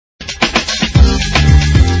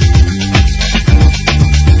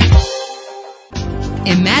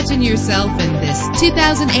Imagine yourself in this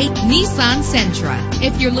 2008 Nissan Sentra.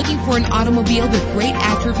 If you're looking for an automobile with great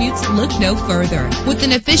attributes, look no further. With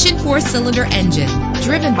an efficient 4-cylinder engine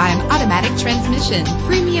driven by an automatic transmission,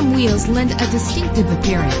 premium wheels lend a distinctive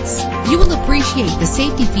appearance. You will appreciate the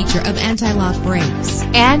safety feature of anti-lock brakes.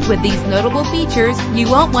 And with these notable features, you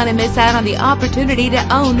won't want to miss out on the opportunity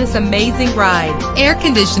to own this amazing ride. Air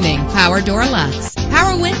conditioning, power door locks,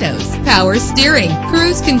 power windows, power steering,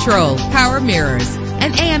 cruise control, power mirrors,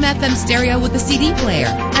 an AM/FM stereo with a CD player,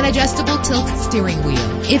 an adjustable tilt steering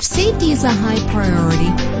wheel. If safety is a high priority,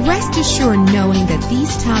 rest assured knowing that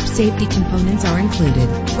these top safety components are included: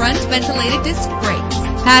 front ventilated disc brakes,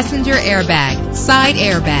 passenger airbag, side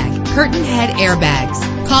airbag, curtain head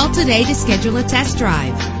airbags. Call today to schedule a test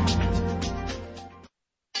drive.